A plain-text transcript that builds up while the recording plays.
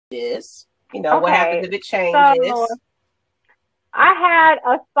this. What happens if it changes? So I had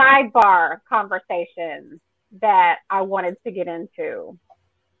a sidebar conversation that I wanted to get into.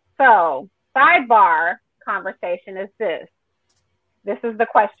 So, sidebar conversation is this. This is the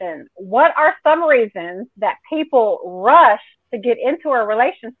question. What are some reasons that people rush to get into a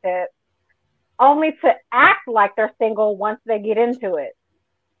relationship only to act like they're single once they get into it?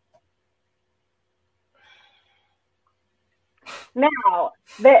 Now,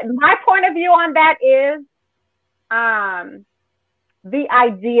 my point of view on that is the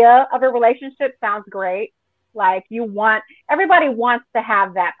idea of a relationship sounds great. Like everybody wants to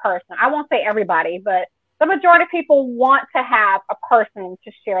have that person. I won't say everybody, but the majority of people want to have a person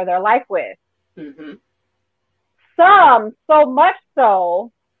to share their life with. Mm-hmm. Some, so much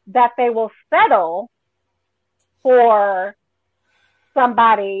so that they will settle for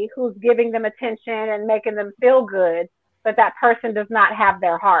somebody who's giving them attention and making them feel good, but that person does not have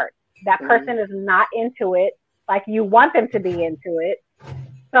their heart. That person is not into it like you want them to be into it.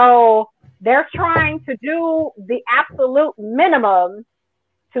 So they're trying to do the absolute minimum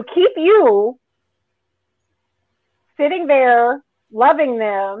to keep you sitting there, loving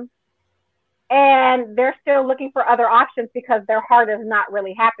them, and they're still looking for other options because their heart is not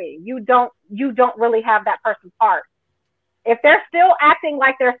really happy. You don't really have that person's heart. If they're still acting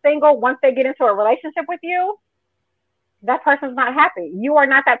like they're single once they get into a relationship with you, that person's not happy. You are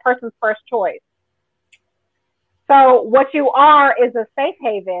not that person's first choice. So what you are is a safe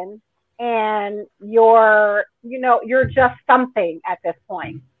haven, and you're just something at this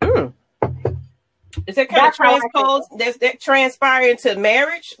point. Is that kind of that transpire into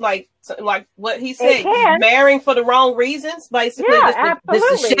marriage? Like what he said, marrying for the wrong reasons, basically. Yeah,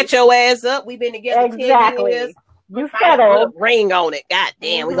 this to shut your ass up. We've been together 10 years. You settled. Put a ring on it. God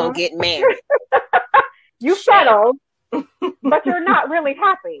damn, we're gonna get married. You settled, but you're not really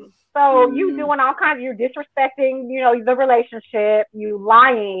happy. So you doing all kinds. You're disrespecting, the relationship. You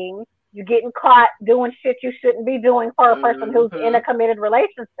lying. You getting caught doing shit you shouldn't be doing for a person who's in a committed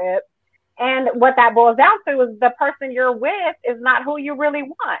relationship. And what that boils down to is the person you're with is not who you really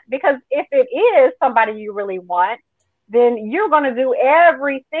want. Because if it is somebody you really want, then you're going to do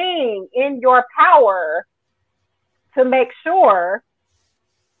everything in your power to make sure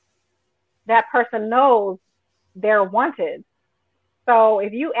that person knows they're wanted. So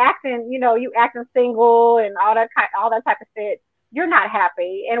if you acting single and all that type of shit, you're not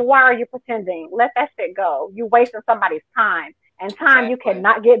happy. And why are you pretending? Let that shit go. You wasting somebody's time, and time you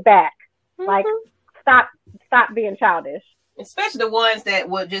cannot get back. Like, stop being childish. Especially the ones that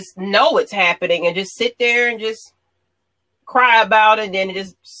will just know it's happening and just sit there and just cry about it, and then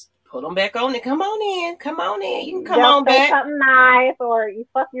just put them back on and come on in. You can come on back. Something nice, or you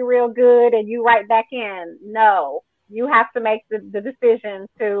fuck you real good and you right back in. No, you have to make the decision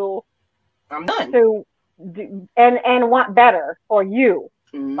to. I'm done. To and want better for you.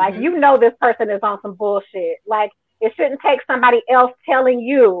 Like, this person is on some bullshit. Like, it shouldn't take somebody else telling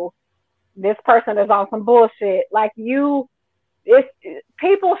you this person is on some bullshit. Like, people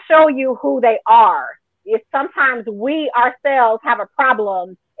show you who they are. It's sometimes we ourselves have a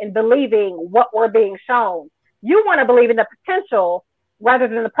problem in believing what we're being shown. You want to believe in the potential rather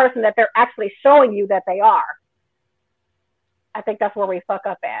than the person that they're actually showing you that they are. I think that's where we fuck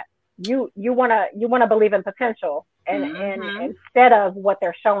up at. You want to believe in potential and instead of what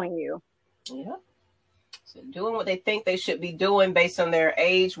they're showing you. Yeah. So doing what they think they should be doing based on their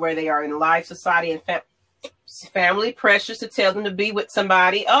age, where they are in life, society, and family pressures to tell them to be with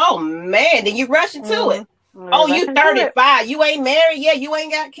somebody. Oh man, then you rush into it. Oh, you 35, you ain't married yet, you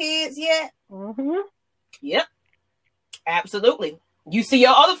ain't got kids yet. Yep, absolutely. You see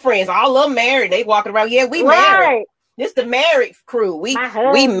your other friends, all of them married. They walking around, we married. This the married crew. We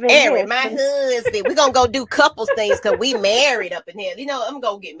married. My husband. We gonna go do couples things because we married up in here. I'm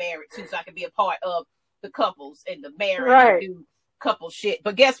gonna get married too, so I can be a part of the couples and the marriage and do couple shit.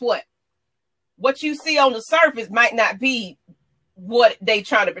 But guess what? What you see on the surface might not be what they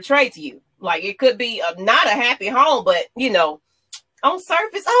trying to portray to you. Like, it could be not a happy home, but on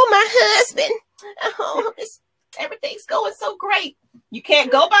surface, oh, my husband, oh, everything's going so great. You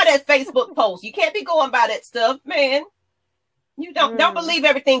can't go by that Facebook post. You can't be going by that stuff, man. You don't believe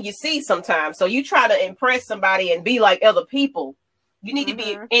everything you see sometimes. So you try to impress somebody and be like other people. You need to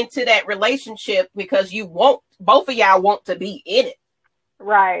be into that relationship because both of y'all want to be in it.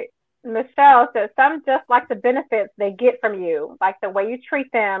 Right. Michelle says some just like the benefits they get from you, like the way you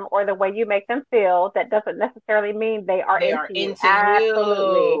treat them or the way you make them feel. That doesn't necessarily mean they are into you.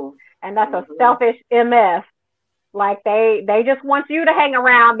 Absolutely. And that's a selfish MF. Like they just want you to hang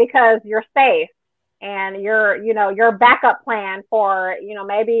around because you're safe. and your backup plan for,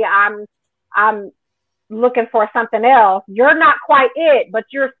 maybe I'm looking for something else. You're not quite it, but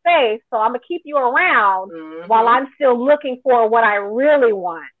you're safe. So I'm going to keep you around while I'm still looking for what I really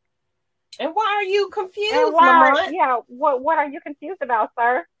want. And why are you confused, Lamont? Yeah, what are you confused about,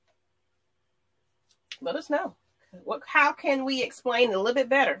 sir? Let us know. How can we explain it a little bit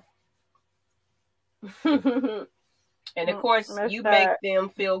better? And of course, you make them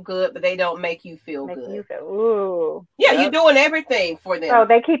feel good, but they don't make you feel good. Ooh. Yeah, you're doing everything for them. So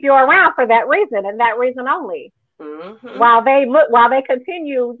they keep you around for that reason and that reason only. Mm-hmm. While they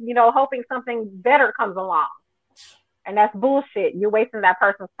continue, hoping something better comes along. And that's bullshit. You're wasting that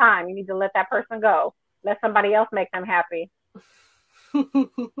person's time. You need to let that person go. Let somebody else make them happy.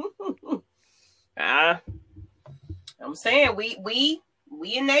 I'm saying we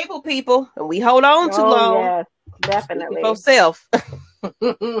enable people and we hold on too long. Yes, definitely. For self.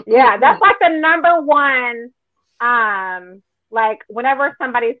 Yeah, that's like the number one. Like whenever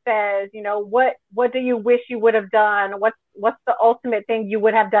somebody says, what do you wish you would have done? What's the ultimate thing you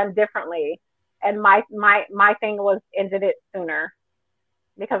would have done differently? And my thing was ended it sooner,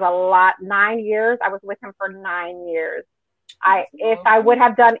 because 9 years, I was with him for 9 years. If I would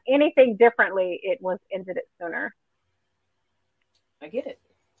have done anything differently, it was ended it sooner. I get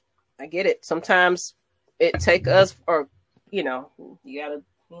it. Sometimes it take us, or you gotta,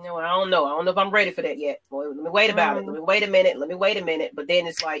 I don't know if I'm ready for that yet. Boy, let me wait about it. Let me wait a minute. But then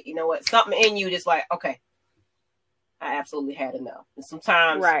it's like, you know what? Something in you just like, okay, I absolutely had enough. And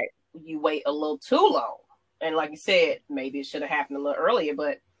sometimes you wait a little too long. And like you said, maybe it should have happened a little earlier,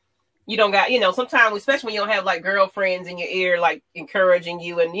 but you don't got, sometimes, especially when you don't have like girlfriends in your ear, like encouraging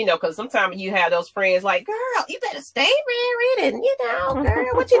you. And, because sometimes you have those friends like, girl, you better stay married. And, girl,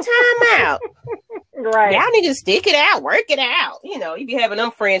 what's your time out? Right. Y'all need to stick it out, work it out. You be having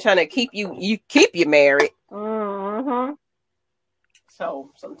them friends trying to keep you married. Mm-hmm.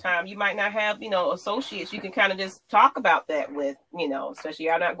 So sometimes you might not have, associates you can kind of just talk about that with, especially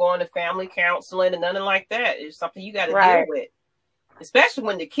y'all not going to family counseling and nothing like that. It's something you got to deal with, especially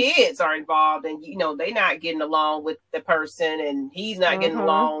when the kids are involved and, they not getting along with the person and he's not getting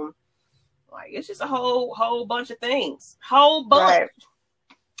along. Like, it's just a whole bunch of things. Whole bunch.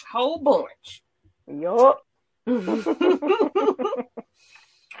 Yup.